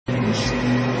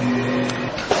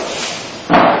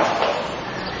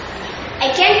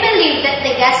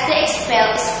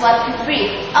them is what we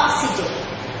breathe, oxygen.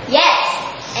 Yes,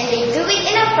 and they do it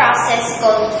in a process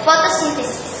called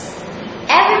photosynthesis.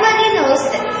 Everybody knows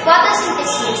that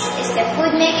photosynthesis is the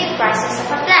food-making process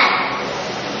of a plant,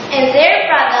 and their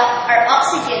products are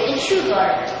oxygen and sugar.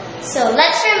 So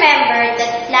let's remember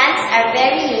that plants are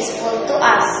very useful to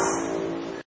us.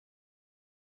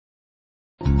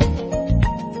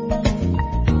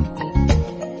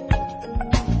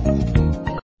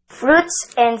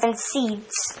 Fruits and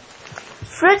seeds.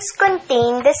 Fruits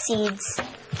contain the seeds,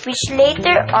 which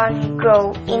later on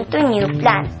grow into new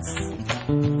plants.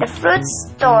 The fruits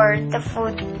store the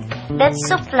food that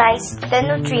supplies the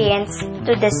nutrients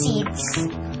to the seeds.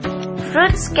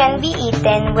 Fruits can be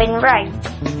eaten when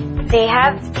ripe. They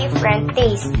have different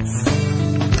tastes.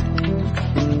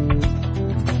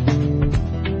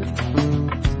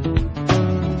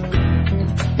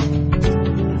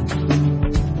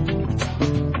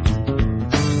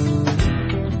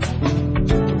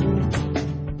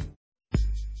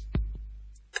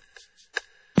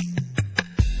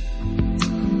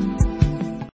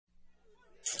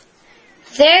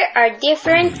 There are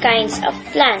different kinds of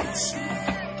plants.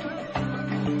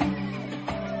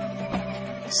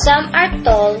 Some are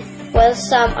tall, while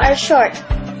some are short.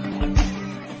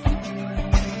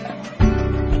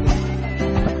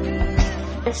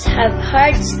 Some have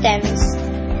hard stems,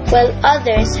 while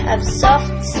others have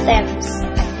soft stems.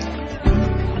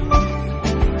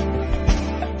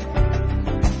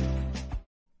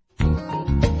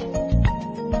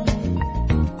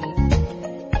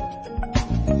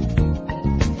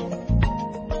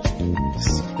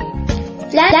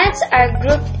 Plants are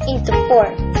grouped into four.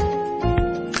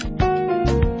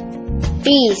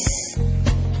 Trees.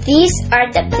 These are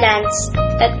the plants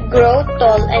that grow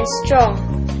tall and strong.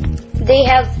 They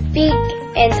have big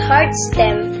and hard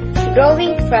stem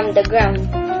growing from the ground.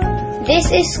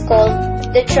 This is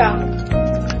called the trunk.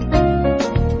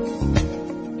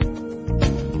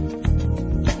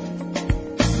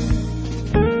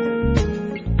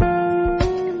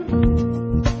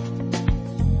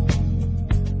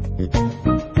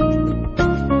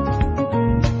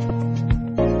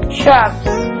 Shrubs.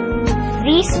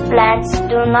 These plants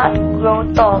do not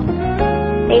grow tall.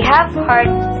 They have hard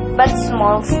but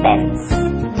small stems.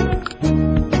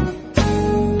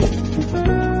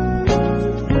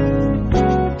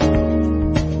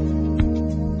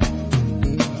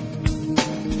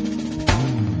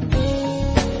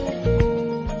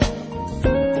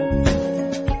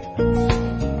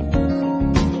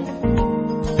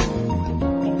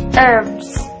 Herbs.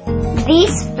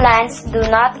 These plants do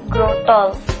not grow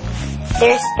tall.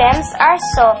 Their stems are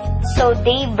soft, so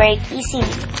they break easily.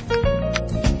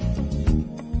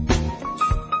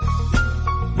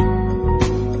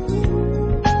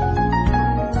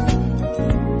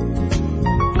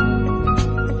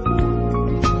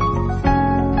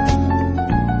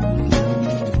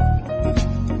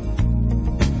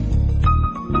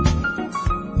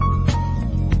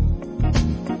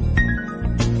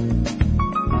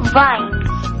 Vines.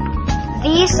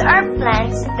 These are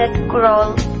plants that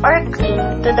crawl or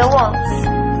cling to the walls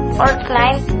or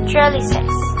climb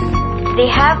trellises. They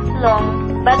have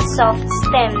long but soft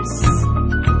stems.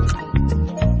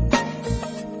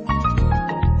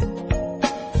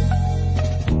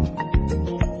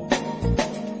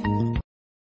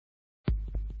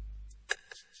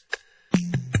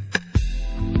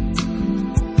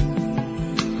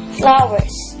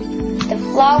 Flowers. The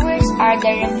flowers are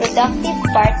the reproductive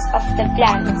parts of the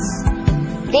plants.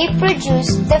 They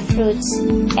produce the fruits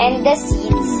and the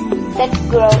seeds that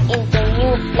grow into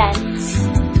new plants.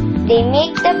 They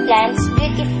make the plants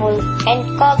beautiful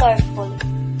and colorful.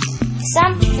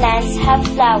 Some plants have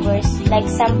flowers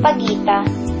like sampaguita,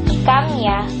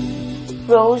 camia,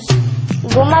 rose,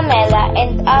 gumamela,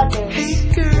 and others.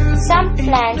 Some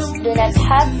plants do not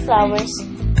have flowers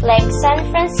like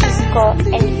San Francisco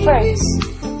and ferns.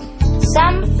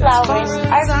 Some flowers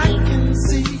are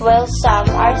big, while some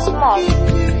are small.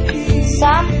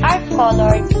 Some are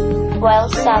colored, while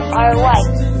some are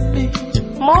white.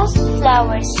 Most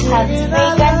flowers have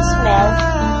fragrant smell,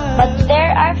 but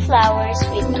there are flowers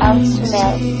without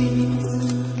smell.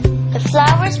 The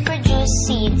flowers produce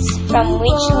seeds from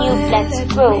which new plants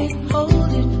grow.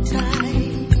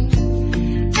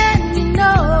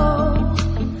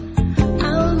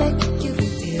 I'll make you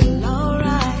feel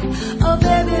alright. Oh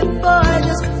baby boy,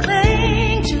 just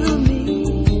cling to me.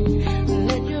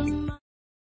 Let your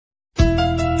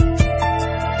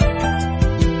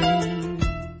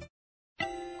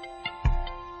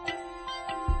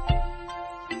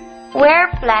Where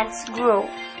plants grow.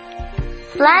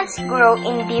 Plants grow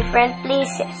in different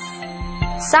places.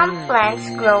 Some plants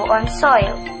grow on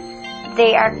soil.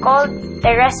 They are called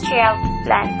terrestrial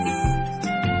plants.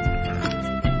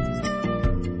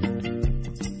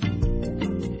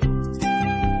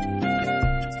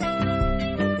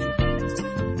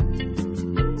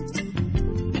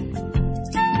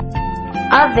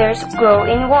 Others grow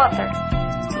in water.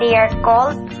 They are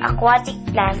called aquatic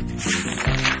plants.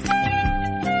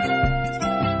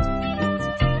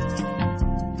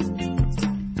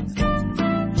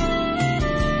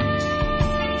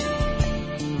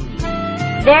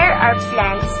 There are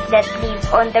plants that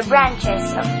live on the branches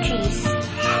of trees.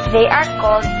 They are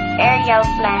called aerial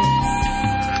plants.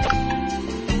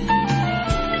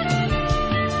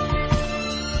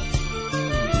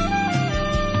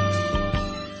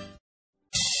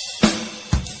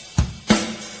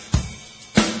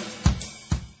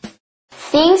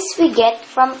 Things we get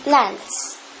from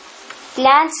plants.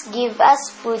 Plants give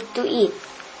us food to eat.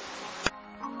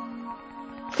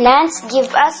 Plants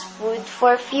give us food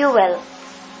for fuel.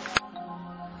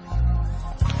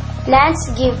 Plants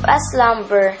give us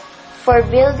lumber for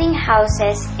building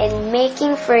houses and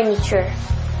making furniture.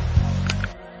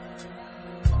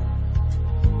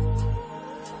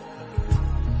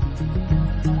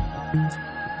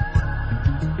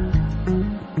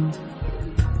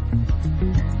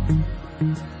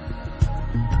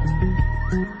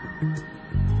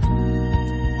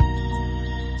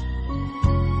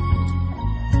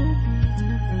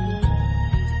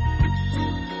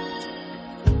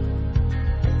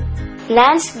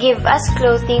 Plants give us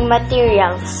clothing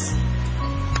materials.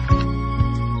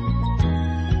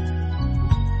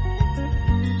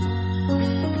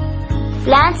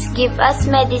 Plants give us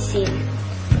medicine.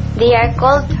 They are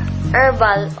called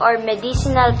herbal or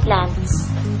medicinal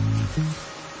plants.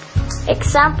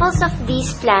 Examples of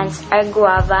these plants are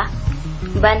guava,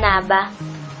 banaba,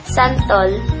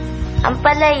 santol,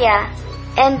 ampalaya,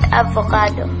 and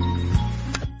avocado.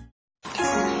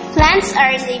 Plants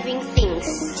are living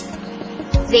things.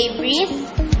 They breathe,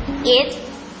 eat,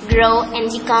 grow,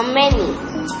 and become many.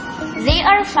 They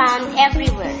are found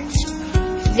everywhere.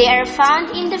 They are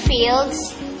found in the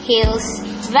fields, hills,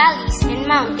 valleys, and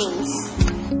mountains.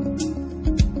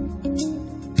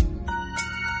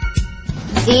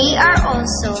 They are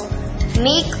also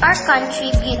make our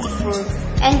country beautiful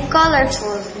and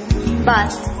colorful, but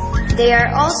they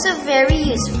are also very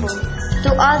useful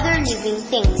to other living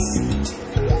things.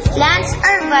 Plants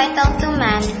are vital to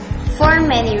man for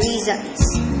many reasons.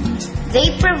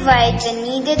 They provide the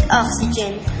needed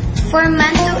oxygen for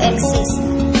man to exist,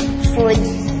 food,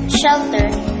 shelter,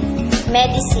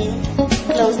 medicine,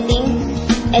 clothing,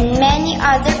 and many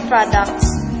other products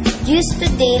used to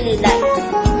daily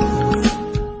life.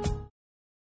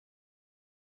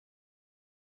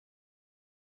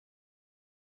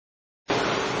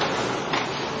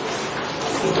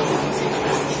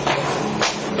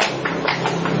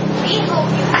 We hope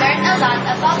you've learned a lot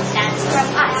about plants from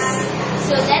us.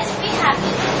 So let's be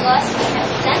happy because we have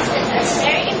plants that are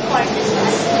very important to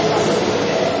us people.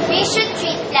 We should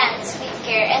treat plants with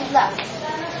care and love.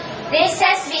 This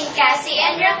has been Caszy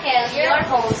and Raquel, your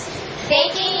hosts,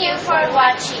 thanking you for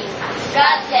watching.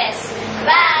 God bless.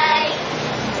 Bye!